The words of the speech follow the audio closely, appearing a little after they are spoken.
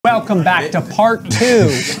welcome back to part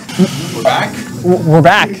 2. We're back? We're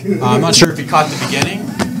back. I'm not sure if you caught the beginning.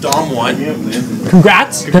 Dom won.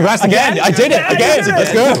 Congrats. Congrats again. I did it again.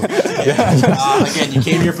 Let's go. Again, you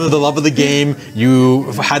came here for the love of the game.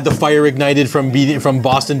 You had the fire ignited from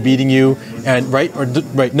Boston beating you, and right?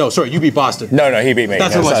 No, sorry, you beat Boston. No, he beat me.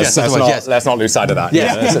 That's what it was. Yes, that's what it was. Yes. Let's not lose sight of that.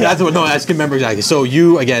 Yeah, that's what. No, I can remember exactly. So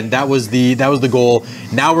you again, that was the goal.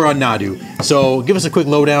 Now we're on Nadu. So give us a quick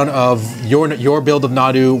lowdown of your build of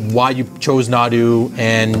Nadu, why you chose Nadu,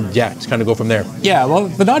 and yeah, just kind of go from there. Yeah, well,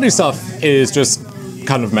 the Nadu stuff is just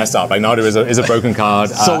kind of messed up. Like Nadu is a broken card.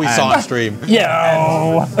 So we saw on stream.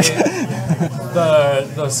 Yeah.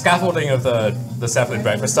 The scaffolding of the Cephalid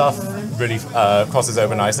breakfast stuff really crosses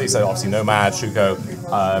over nicely. So obviously Nomad,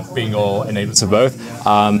 Shuko being all enabled to both,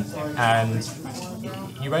 and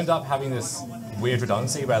you end up having this weird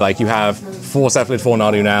redundancy where like you have 4 Cephalid, 4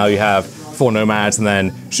 Nadu now. You have 4 Nomads, and then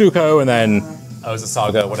Shuko, and then Urza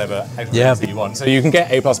Saga, whatever you want. So you can get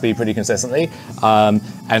A plus B pretty consistently, and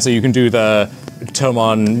so you can do the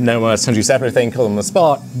Tomon, Noma, Tunji separate thing, kill them on the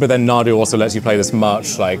spot, but then Nadu also lets you play this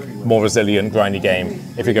much like more resilient, grindy game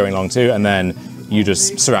if you're going long too, and then you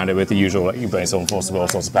just surround it with the usual, like you brainstorm, force of all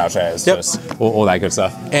sorts of power shares, just all that good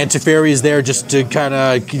stuff. And Teferi is there just to kind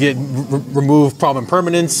of remove problem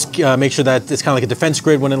permanence, make sure that it's kind of like a defense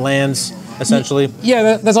grid when it lands, essentially.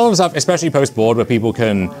 Yeah, there's a lot of stuff, especially post-board, where people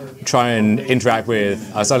can try and interact with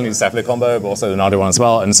certainly the Cephalid combo, but also the Nadu one as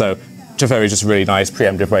well, and so Teferi is just a really nice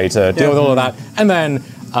preemptive way to deal with all of that. And then,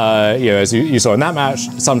 as you saw in that match,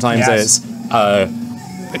 sometimes it's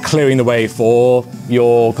clearing the way for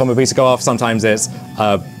your combo piece to go off. Sometimes it's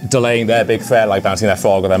delaying their big threat, like bouncing their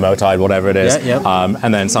frog or their Motide, whatever it is.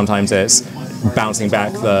 And then sometimes it's bouncing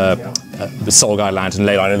back the Soul Guide Lantern,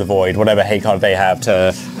 Leyline of the Void, whatever hate card they have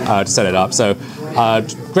to set it up. So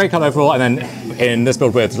great card overall. And then in this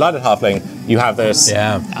build with Lighted Halfling, you have this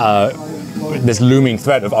this looming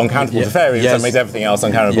threat of uncountable Teferi, so it makes everything else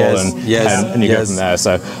uncountable, and you go from there.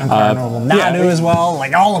 So Nadu as well,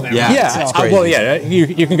 like all of it.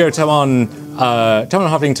 You can go Tomon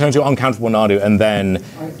Halfling turn to uncountable Nadu, and then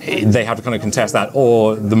they have to kind of contest that,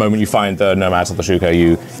 or the moment you find the Nomads or the Shuko,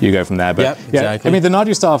 you go from there. But I mean, the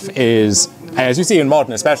Nadu stuff is, as you see in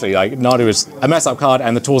Modern especially, like Nadu is a mess up card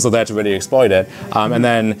and the tools are there to really exploit it. And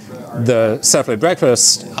then the Cephalid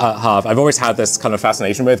Breakfast half, I've always had this kind of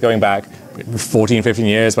fascination with, going back 14, 15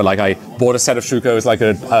 years, but like I bought a set of Shukos like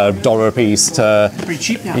 $1 a piece to... Pretty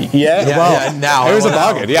cheap now. Now it was a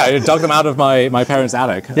bargain. Yeah, I dug them out of my parents'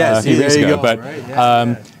 attic a few years ago. But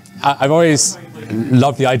I've always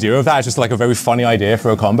loved the idea of that. It's just like a very funny idea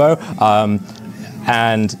for a combo.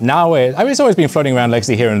 And now it's always been floating around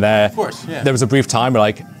Legacy here and there. Of course, There was a brief time where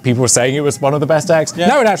like people were saying it was one of the best decks.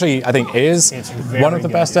 Now it actually, I think, is one of the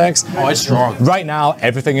best decks. Oh, it's strong. Right now,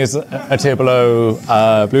 everything is a tier below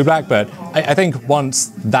blue-black, but I think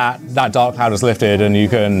once that dark cloud is lifted and you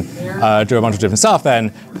can do a bunch of different stuff,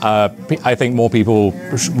 then I think more people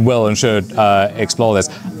will and should explore this.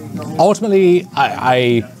 Ultimately,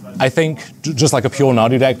 I think just like a pure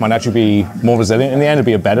Nadu deck might actually be more resilient in the end. It'd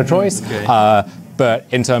be a better choice. But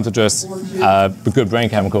in terms of just good brain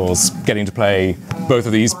chemicals, getting to play both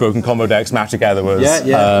of these broken combo decks matched together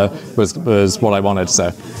was what I wanted.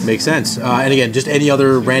 So makes sense. And again, just any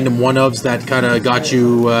other random one-ups that kind of got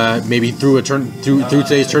you maybe through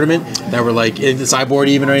today's tournament that were like in the sideboard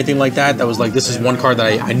even or anything like that. That was like, this is one card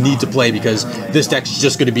that I need to play because this deck's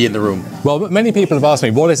just going to be in the room. Well, many people have asked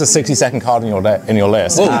me, what is a 60-second card in your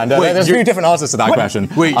list? Whoa, and there's a few different answers to that question.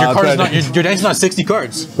 Wait, your deck's not 60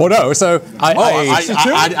 cards. Well, no. So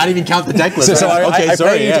I didn't even count the deck list. So I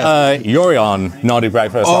played Yorion Nadu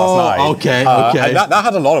Breakfast last night. Okay. That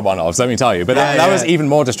had a lot of one-offs, let me tell you. But that was even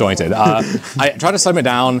more disjointed. I tried to slim it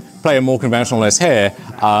down, play a more conventional list here,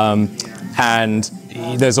 and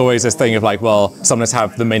there's always this thing of like, well, some lists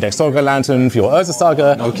have the main deck Saga Lantern for your Urza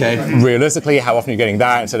Saga. Realistically, how often are you getting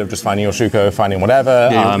that instead of just finding your Shuko, finding whatever?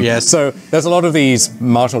 So there's a lot of these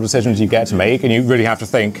marginal decisions you get to make, and you really have to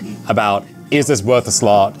think about, is this worth a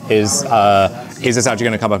slot? Is this actually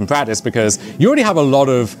going to come up in practice? Because you already have a lot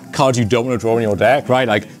of cards you don't want to draw in your deck, right?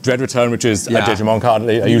 Like Dread Return, which is a Digimon card.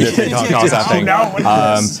 You literally can't cast that thing.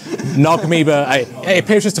 Narcomoeba, it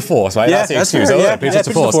pitches to force, right? Yeah, that's the excuse. It pitches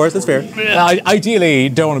to force. That's fair. Ideally,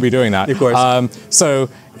 don't want to be doing that. Of course. So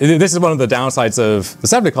this is one of the downsides of the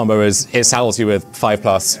Cephalid combo is it saddles you with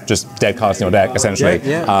 5+ just dead cards in your deck, essentially.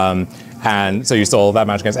 And so you saw that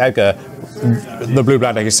match against Edgar. The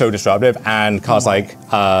blue-black deck is so disruptive, and cards like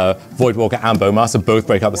Voidwalker and Bowmaster both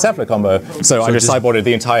break up the Cephalid combo. So I just sideboarded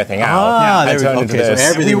the entire thing out and turned into this. So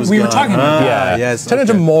everything we were talking about. Turned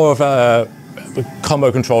into more of a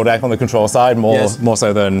combo control deck on the control side, more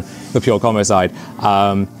so than the pure combo side.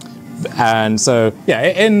 And so, yeah,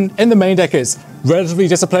 in the main deck, it's relatively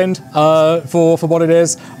disciplined for what it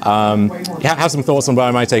is. Have some thoughts on where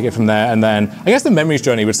I might take it from there, and then I guess the Memories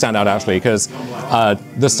Journey would stand out actually because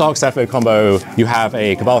the Stark Cephalid combo, you have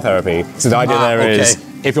a Cabal Therapy. So the idea there is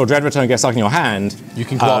if your Dread Return gets stuck in your hand, you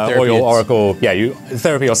can or your Oracle, you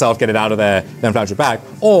therapy yourself, get it out of there, then flash it back.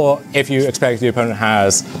 Or if you expect the opponent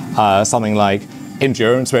has something like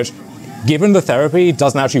Endurance, which, given the therapy,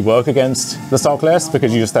 doesn't actually work against the stock list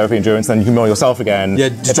because you just therapy Endurance, then you can mill yourself again. Yeah,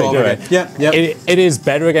 just do it. Yeah. It is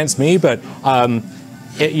better against me, but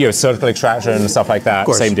Surgical Extraction and stuff like that,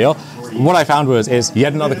 same deal. What I found is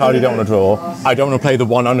yet another card you don't want to draw. I don't want to play the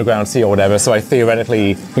one Underground Sea or whatever, so I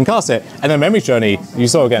theoretically can cast it. And then Memory Journey, you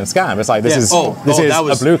saw against Scam. It's like this is a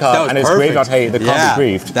blue card, and it's Graveyard Hate that can't be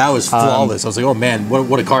griefed. That was flawless. I was like, oh man,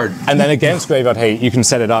 what a card. And then against Graveyard Hate, you can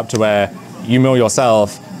set it up to where you mill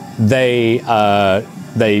yourself. They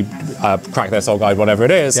crack their Soul Guide, whatever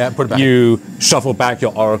it is. Yeah, put it back. You shuffle back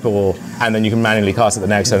your Oracle, and then you can manually cast it the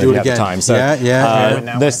next turn if you have the time. So I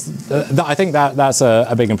think that's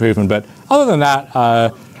a big improvement. But other than that,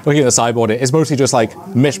 looking at the sideboard, it's mostly just like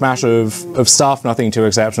mishmash of stuff, nothing too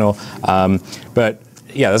exceptional. But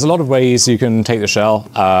yeah, there's a lot of ways you can take the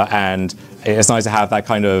shell, and it's nice to have that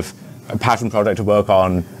kind of passion project to work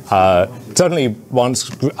on. Certainly once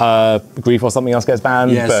Grief or something else gets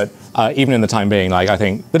banned, but even in the time being, like I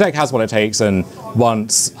think the deck has what it takes, and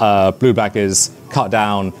once blue-black is cut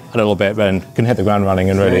down a little bit, then can hit the ground running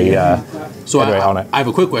and really iterate on it. I have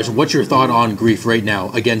a quick question. What's your thought on Grief right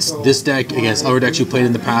now against this deck, against other decks you played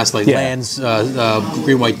in the past, like lands,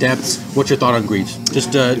 green-white depths? What's your thought on Grief?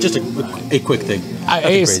 Just a quick thing.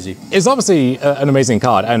 Crazy. It's obviously an amazing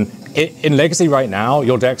card, and in Legacy right now,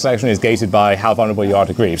 your deck selection is gated by how vulnerable you are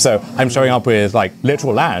to Grief. So I'm showing up with like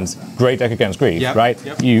literal lands, great deck against Grief, right?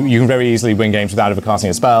 Yep. You can very easily win games without ever casting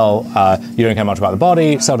a spell. You don't care much about the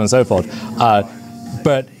body, so on and so forth.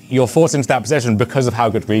 But you're forced into that position because of how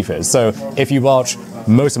good Grief is. So if you watch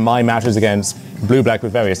most of my matches against blue-black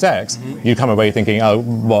with various decks, you come away thinking, oh,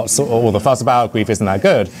 what's all the fuss about? Grief isn't that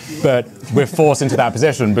good. But we're forced into that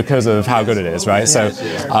position because of how good it is, right? So,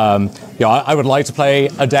 I would like to play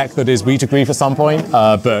a deck that is weak to Grief at some point,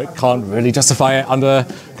 but can't really justify it under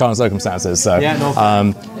current circumstances. So,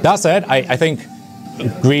 that said, I think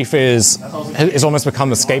Grief is almost become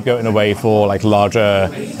the scapegoat in a way for like larger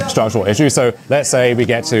structural issues. So let's say we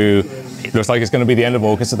get to, it looks like it's going to be the end of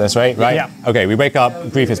August at this rate, right? Yeah. Okay, we wake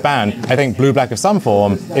up, Grief is banned. I think blue-black of some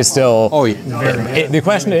form is still... the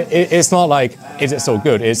question it's not like, is it still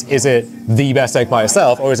good? Is it the best deck by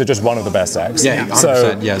itself, or is it just one of the best decks? Yeah, 100%,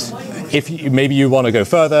 so yes. If maybe you want to go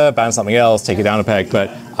further, ban something else, take it down a peg, but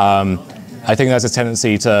I think there's a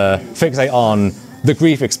tendency to fixate on the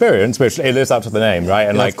Grief experience, which it lives up to the name, right?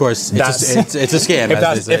 And of course, it's a scam.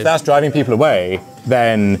 If that's driving people away,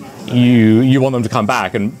 then you want them to come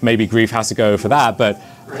back, and maybe Grief has to go for that. But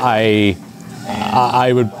I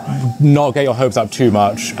would not get your hopes up too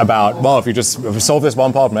much about, well, if you solve this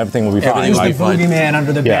one problem, everything will be fine. Everything's the boogeyman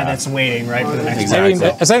under the bed that's waiting, right, for the next Exactly.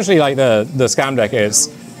 I mean, essentially, like the Scam deck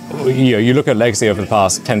is, you look at Legacy over the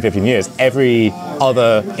past 10, 15 years, every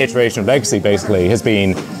other iteration of Legacy basically has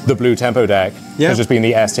been the blue tempo deck, has just been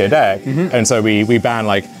the S tier deck. And so we ban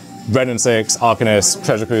like Red and 6, Arcanist,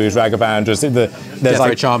 Treasure Cruise, Ragavan, there's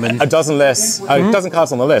like Shaman. a dozen lists, a dozen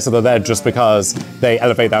cards on the list, so they're there just because they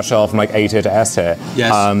elevate that shelf from like A tier to S tier.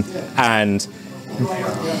 And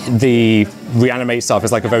the reanimate stuff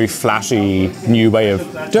is like a very flashy new way of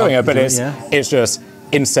doing it, but it's just,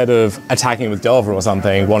 instead of attacking with Delver or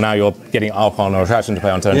something, well, now you're getting Archon or Attraction to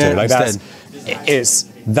play on turn 2. Like it's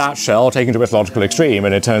that shell taken to its logical extreme,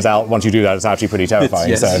 and it turns out once you do that, it's actually pretty terrifying.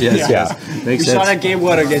 Makes sense. Saw that game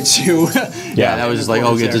one against you. That was just like,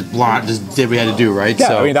 just did what we had to do, right? Yeah,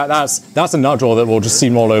 so, I mean that's a nut draw that will just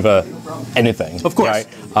seem all over anything. Of course.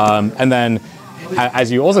 Right? And then,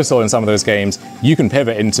 as you also saw in some of those games, you can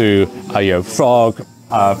pivot into Frog,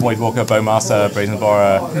 Voidwalker, Bowmaster, Brazen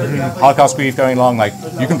Borer, Hardcast Grief going along. Like,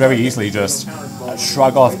 you can very easily just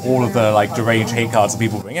shrug off all of the like deranged hate cards that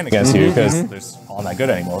people bring in against you because they just aren't that good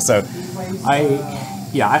anymore. So I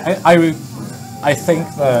think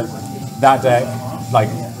that deck, like,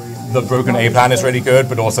 the broken A plan is really good,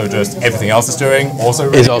 but also just everything else it's doing also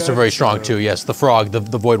really also very strong too. Yes, the Frog, the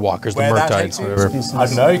Voidwalkers, the Murktides, whatever. I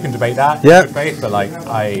don't know. You can debate that. Yeah. Good faith, but like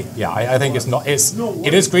I think it's not.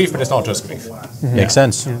 It is Grief, but it's not just Grief. Makes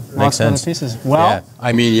sense. Makes sense. Pieces. Well,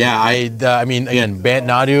 I mean, again, Bant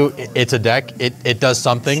Nadu, it's a deck. It does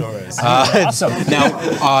something. Sure is. Awesome. Now,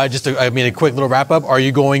 a quick little wrap up. Are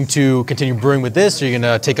you going to continue brewing with this? Are you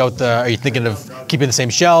going to take out the? Are you thinking of keeping the same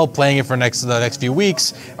shell, playing it for the next few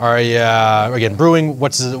weeks? Or again brewing?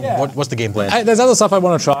 What's the game plan? There's other stuff I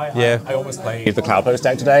want to try. Yeah. I almost played the Cloud Post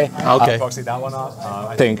deck today. Okay. Proxied that one up.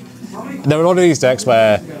 I think there are a lot of these decks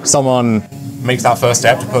where someone makes that first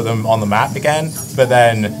step to put them on the map again, but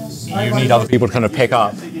then you need other people to kind of pick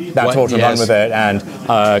up that torch and run with it and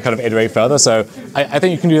kind of iterate further. So I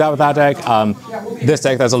think you can do that with that deck. This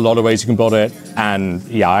deck, there's a lot of ways you can build it, and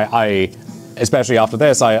yeah, I especially after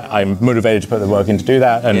this, I'm motivated to put the work in to do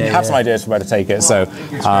that and have some ideas for where to take it. So,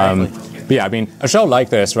 but yeah, I mean, a show like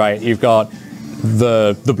this, right? You've got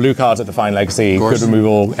the blue cards that define legacy, good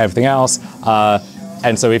removal, everything else.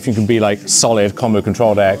 And so if you can be like solid combo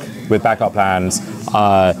control deck with backup plans,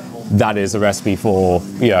 that is a recipe for,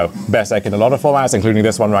 best deck in a lot of formats, including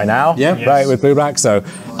this one right now, right, with blue black. So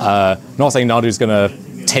not saying Nadu's going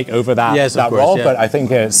to take over that role, but I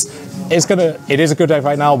think it is a good deck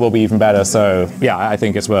right now, will be even better. So yeah, I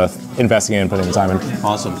think it's worth investing in, putting the time in.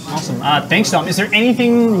 Awesome. Thanks, Dom. Is there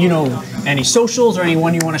anything, any socials or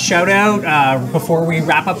anyone you want to shout out before we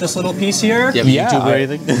wrap up this little piece here? YouTube or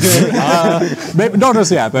anything? Maybe not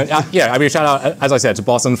just yet, but I mean, shout out, as I said, to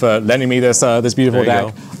Boston for lending me this beautiful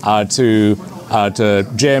deck, to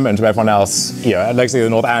Jim and to everyone else, at Legacy of the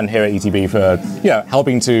North and here at ETB for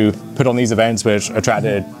helping to put on these events, which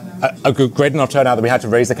attracted a great enough turnout that we had to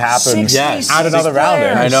raise the cap and add another round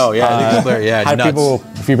in. I know, yeah. Had a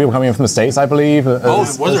few people coming in from the States, I believe.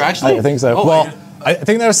 Was there actually? I think so. Oh, well, I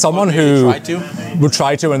think there was someone who would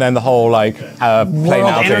try to, and then the whole plane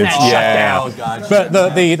outage. Shut down. But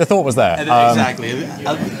the thought was there. Exactly.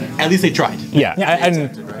 At least they tried. Yeah,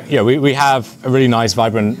 and we have a really nice,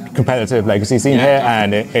 vibrant, competitive legacy scene here,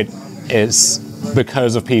 and it's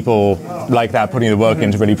because of people like that putting the work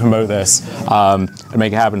in to really promote this and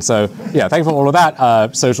make it happen. So yeah, thank you for all of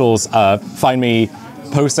that. Socials, find me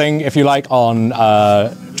posting if you like on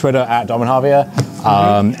Twitter at Dominic Harvey,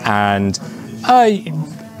 and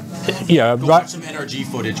watch some NRG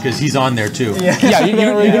footage because he's on there too. You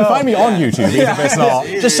can find me on YouTube even if it's not.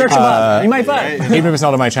 Just search him up. You might find. Even if it's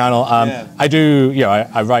not on my channel. I do.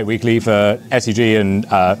 I write weekly for SCG and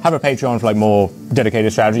have a Patreon for more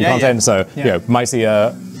dedicated strategy content. So might see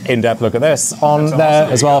a in-depth look at this on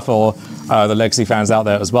there as well for the Legacy fans out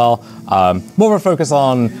there as well. More of a focus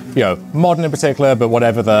on modern in particular, but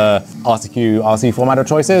whatever the RCQ, RC format of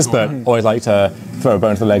choice is. But always like to throw a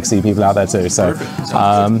bone to the Legacy people out there too. So,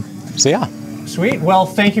 so yeah. Sweet. Well,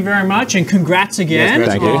 thank you very much, and congrats again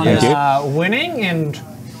on winning. And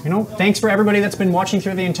thanks for everybody that's been watching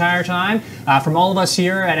through the entire time. From all of us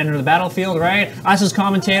here at Enter the Battlefield, right? Us as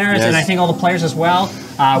commentators, and I think all the players as well.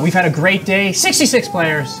 We've had a great day. 66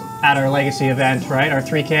 players at our Legacy event, right? Our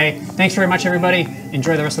 3K. Thanks very much, everybody.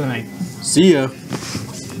 Enjoy the rest of the night. See ya.